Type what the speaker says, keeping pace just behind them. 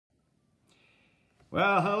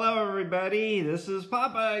Well, hello everybody. This is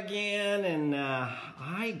Papa again, and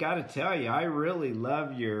I gotta tell you, I really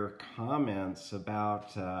love your comments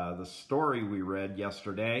about the story we read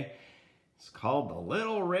yesterday. It's called The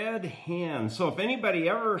Little Red Hen. So if anybody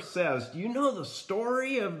ever says, do you know the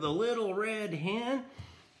story of the Little Red Hen?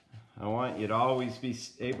 I want you to always be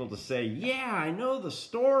able to say, yeah, I know the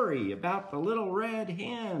story about the Little Red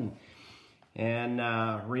Hen.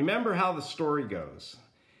 And remember how the story goes.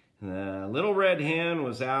 The little red hen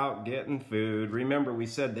was out getting food. Remember, we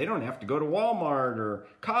said they don't have to go to Walmart or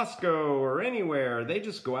Costco or anywhere. They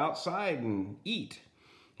just go outside and eat.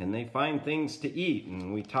 And they find things to eat.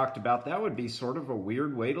 And we talked about that would be sort of a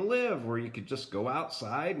weird way to live, where you could just go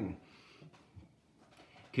outside and...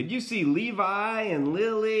 Could you see Levi and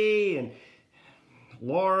Lily and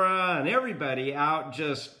Laura and everybody out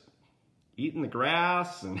just eating the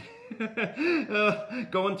grass and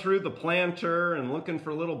going through the planter and looking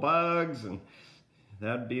for little bugs, and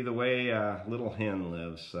that'd be the way a little hen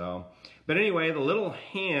lives. But anyway, the little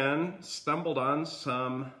hen stumbled on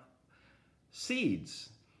some seeds.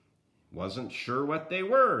 Wasn't sure what they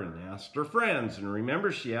were and asked her friends. And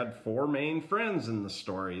remember, she had four main friends in the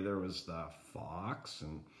story. There was the fox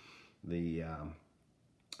and the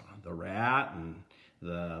rat and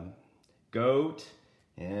the goat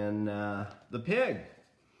and the pig.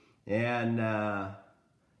 And I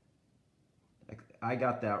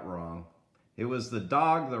got that wrong. It was the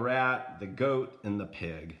dog, the rat, the goat, and the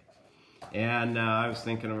pig. And I was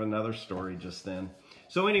thinking of another story just then.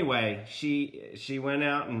 So anyway, she went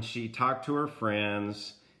out and she talked to her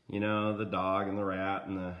friends, you know, the dog and the rat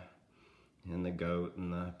and the goat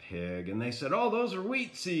and the pig. And they said, oh, those are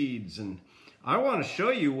wheat seeds. And I want to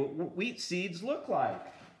show you what wheat seeds look like.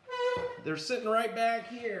 They're sitting right back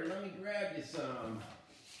here. Let me grab you some.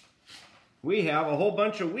 We have a whole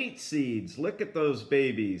bunch of wheat seeds. Look at those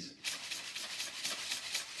babies.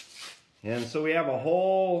 And so we have a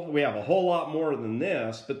whole lot more than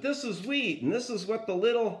this, but this is wheat, and this is what the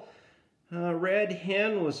little red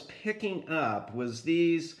hen was picking up, was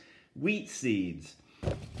these wheat seeds.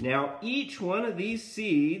 Now, each one of these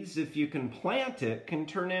seeds, if you can plant it, can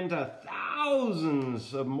turn into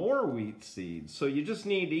thousands of more wheat seeds. So you just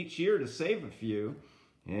need each year to save a few,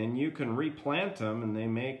 and you can replant them, and they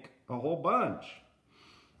make a whole bunch.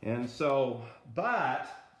 And so,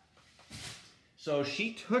 so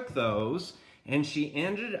she took those, and she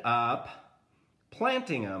ended up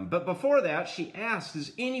planting them. But before that, she asked,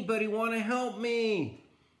 does anybody want to help me?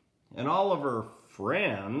 And all of her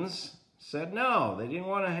friends said no, they didn't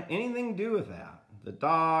want anything to do with that. The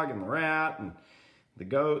dog and the rat and the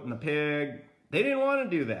goat and the pig, they didn't want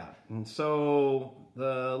to do that. And so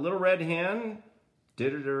the little red hen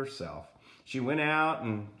did it herself. She went out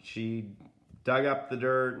and she dug up the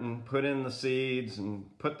dirt and put in the seeds and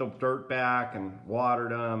put the dirt back and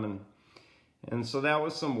watered them. And so that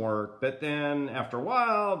was some work. But then after a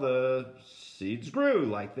while, the seeds grew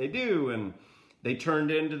like they do, and they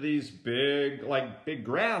turned into these big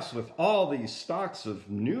grass with all these stalks of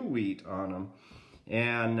new wheat on them.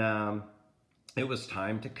 And it was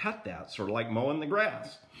time to cut that, sort of like mowing the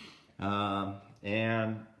grass.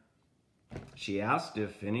 And she asked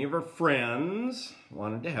if any of her friends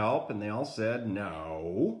wanted to help, and they all said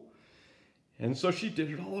no. And so she did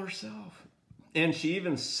it all herself. And she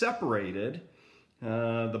even separated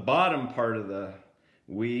the bottom part of the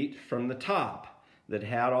wheat from the top that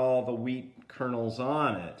had all the wheat kernels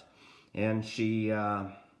on it. And she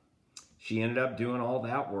ended up doing all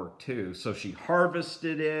that work too. So she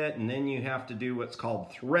harvested it, and then you have to do what's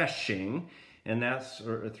called threshing, and that's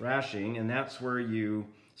where you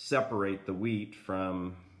separate the wheat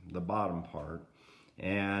from the bottom part.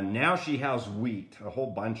 And now she has wheat, a whole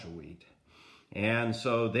bunch of wheat. And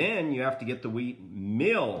so then you have to get the wheat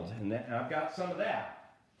milled, and I've got some of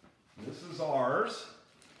that. This is ours,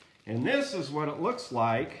 and this is what it looks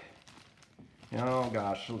like. Oh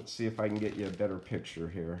gosh, let's see if I can get you a better picture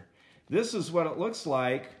here. This is what it looks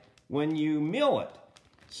like when you mill it.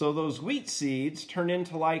 So those wheat seeds turn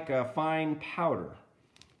into like a fine powder.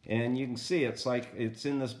 And you can see it's like it's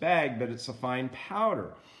in this bag, but it's a fine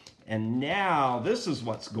powder. And now this is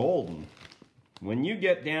what's golden. When you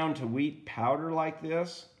get down to wheat powder like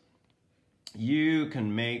this, you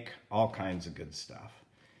can make all kinds of good stuff.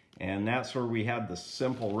 And that's where we had the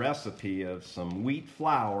simple recipe of some wheat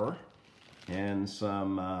flour and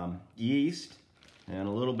some yeast and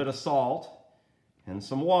a little bit of salt and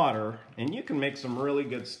some water, and you can make some really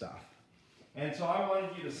good stuff. And so I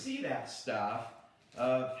wanted you to see that stuff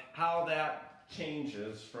of how that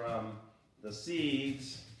changes from the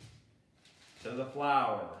seeds to the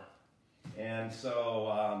flour. And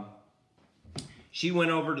so she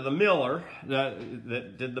went over to the miller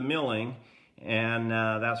that did the milling, and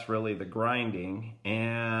that's really the grinding,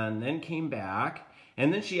 and then came back,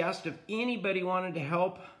 and then she asked if anybody wanted to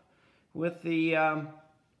help with the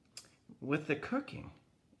cooking,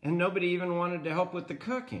 and nobody even wanted to help with the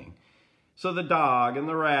cooking. So the dog and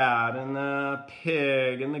the rat and the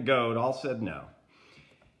pig and the goat all said no.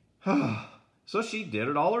 So she did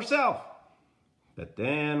it all herself. But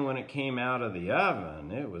then when it came out of the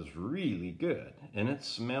oven, it was really good, and it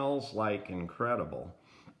smells like incredible.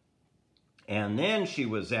 And then she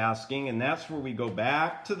was asking, and that's where we go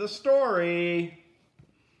back to the story.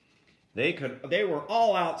 They were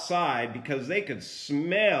all outside because they could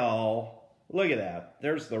smell. Look at that.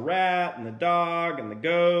 There's the rat and the dog and the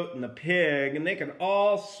goat and the pig, and they could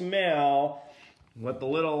all smell what the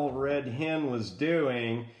little red hen was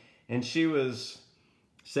doing. And she was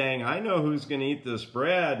saying, I know who's going to eat this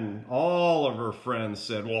bread. And all of her friends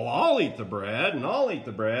said, well, I'll eat the bread, and I'll eat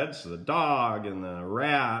the bread. So the dog and the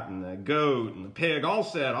rat and the goat and the pig all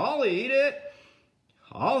said, I'll eat it.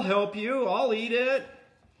 I'll help you. I'll eat it.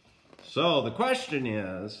 So the question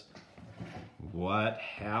is, what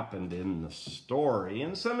happened in the story?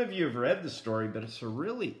 And some of you have read the story, but it's a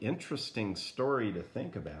really interesting story to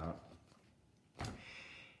think about.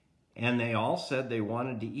 And they all said they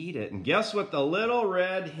wanted to eat it. And guess what the little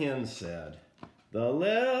red hen said? The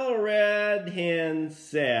little red hen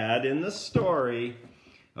said in the story,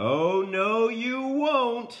 oh, no, you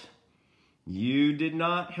won't. You did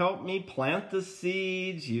not help me plant the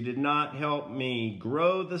seeds. You did not help me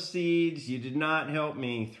grow the seeds. You did not help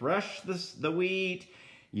me thresh the wheat.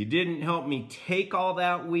 You didn't help me take all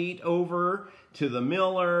that wheat over to the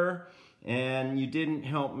miller. And you didn't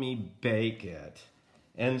help me bake it.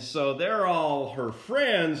 And so they're all her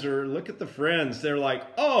friends, or look at the friends. They're like,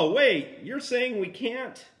 oh, wait, you're saying we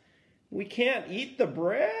can't eat the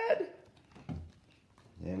bread?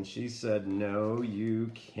 And she said, no,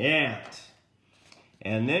 you can't.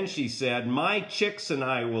 And then she said, my chicks and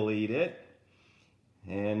I will eat it.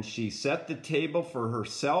 And she set the table for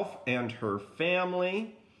herself and her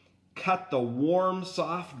family, cut the warm,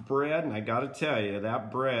 soft bread. And I got to tell you,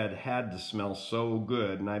 that bread had to smell so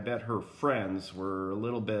good. And I bet her friends were a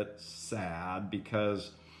little bit sad,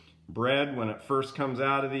 because bread, when it first comes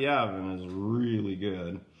out of the oven, is really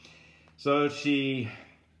good. So she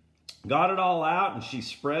got it all out, and she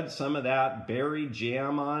spread some of that berry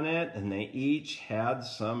jam on it, and they each had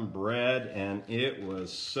some bread, and it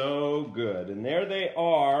was so good. And there they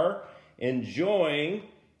are, enjoying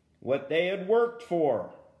what they had worked for.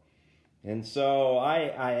 And so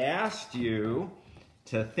I asked you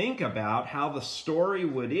to think about how the story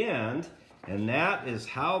would end, and that is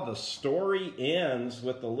how the story ends,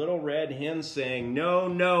 with the little red hen saying, no,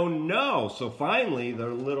 no, no. So finally, the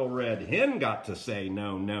little red hen got to say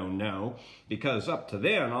no, no, no, because up to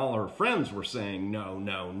then, all her friends were saying no,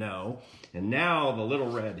 no, no. And now the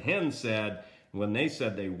little red hen said, when they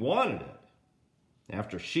said they wanted it,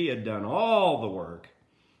 after she had done all the work,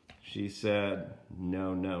 she said,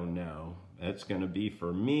 no, no, no. It's going to be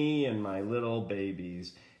for me and my little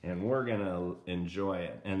babies, and we're going to enjoy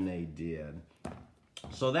it. And they did.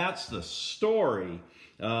 So that's the story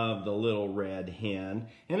of the little red hen.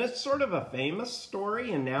 And it's sort of a famous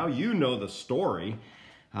story, and now you know the story.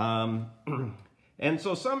 And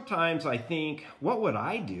so sometimes I think, what would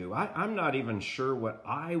I do? I'm not even sure what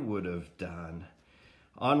I would have done.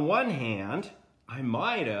 On one hand, I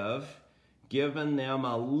might have given them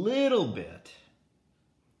a little bit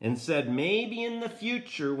and said, maybe in the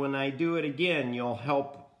future when I do it again, you'll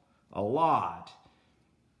help a lot.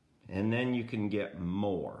 And then you can get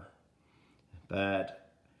more. But,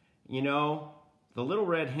 you know, the little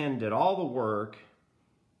red hen did all the work,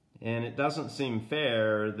 and it doesn't seem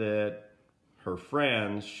fair that her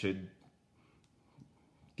friends should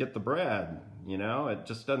get the bread. You know, it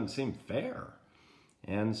just doesn't seem fair.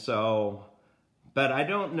 And so, but I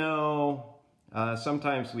don't know.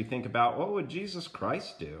 Sometimes we think about, what would Jesus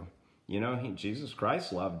Christ do? You know, Jesus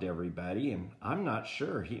Christ loved everybody, and I'm not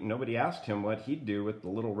sure. Nobody asked him what he'd do with the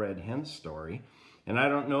little red hen story. And I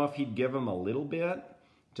don't know if he'd give them a little bit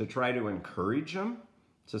to try to encourage them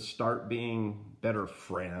to start being better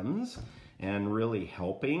friends and really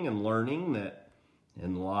helping and learning that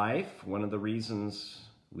in life, one of the reasons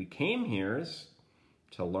we came here is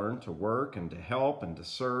to learn to work and to help and to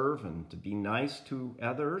serve and to be nice to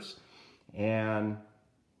others. And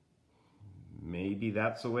maybe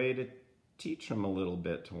that's a way to teach them a little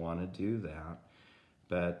bit to want to do that.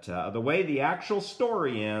 But the way the actual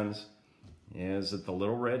story ends is that the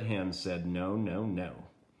little red hen said, no, no, no.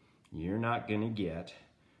 You're not going to get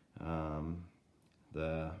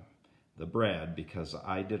the the bread because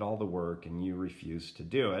I did all the work and you refused to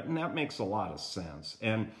do it. And that makes a lot of sense.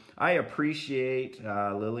 And I appreciate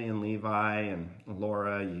Lily and Levi and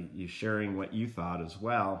Laura, you sharing what you thought as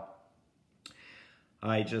well.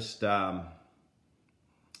 I just,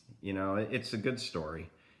 you know, it's a good story.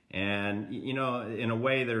 And, you know, in a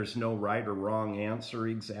way, there's no right or wrong answer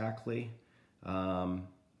exactly. And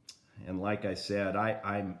like I said,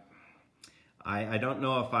 I don't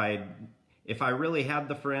know if I really had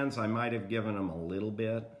the friends, I might have given them a little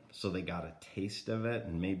bit so they got a taste of it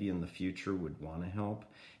and maybe in the future would want to help.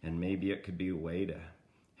 And maybe it could be a way to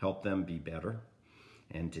help them be better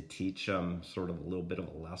and to teach them sort of a little bit of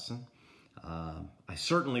a lesson. I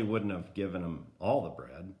certainly wouldn't have given them all the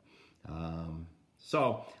bread.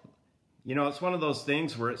 So, you know, it's one of those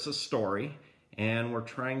things where it's a story and we're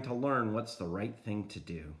trying to learn what's the right thing to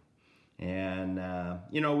do. And,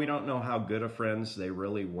 you know, we don't know how good of friends they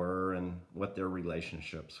really were and what their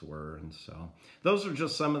relationships were. And so those are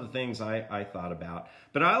just some of the things I thought about.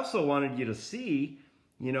 But I also wanted you to see,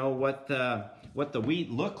 you know, what the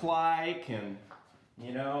wheat looked like. And,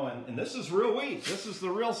 you know, and this is real wheat. This is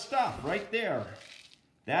the real stuff right there.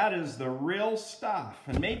 That is the real stuff.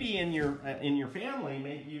 And maybe in your family,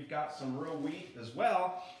 maybe you've got some real wheat as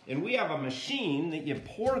well. And we have a machine that you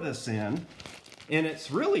pour this in. And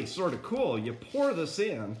it's really sort of cool. You pour this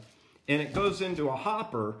in, and it goes into a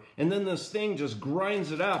hopper, and then this thing just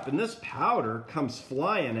grinds it up, and this powder comes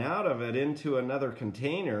flying out of it into another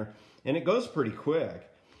container, and it goes pretty quick.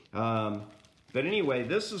 But anyway,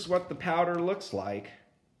 this is what the powder looks like.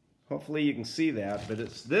 Hopefully you can see that, but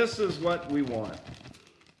this is what we want.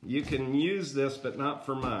 You can use this, but not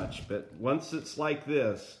for much. But once it's like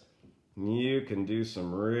this, you can do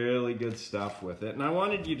some really good stuff with it. And I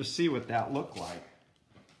wanted you to see what that looked like.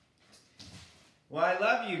 Well, I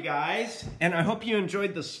love you guys, and I hope you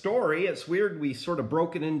enjoyed the story. It's weird we sort of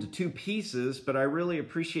broke it into two pieces, but I really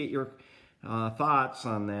appreciate your thoughts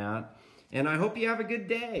on that. And I hope you have a good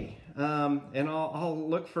day. And I'll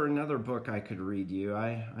look for another book I could read you.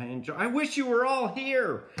 I wish you were all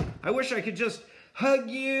here. I wish I could just hug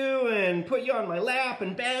you and put you on my lap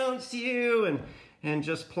and bounce you and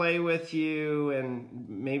just play with you. And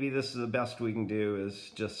maybe this is the best we can do,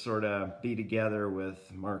 is just sort of be together with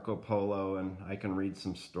Marco Polo and I can read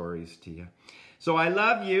some stories to you. So I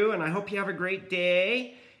love you and I hope you have a great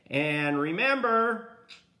day. And remember,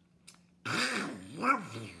 I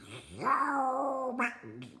love you.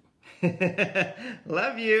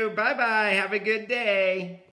 Love you. Bye-bye. Have a good day.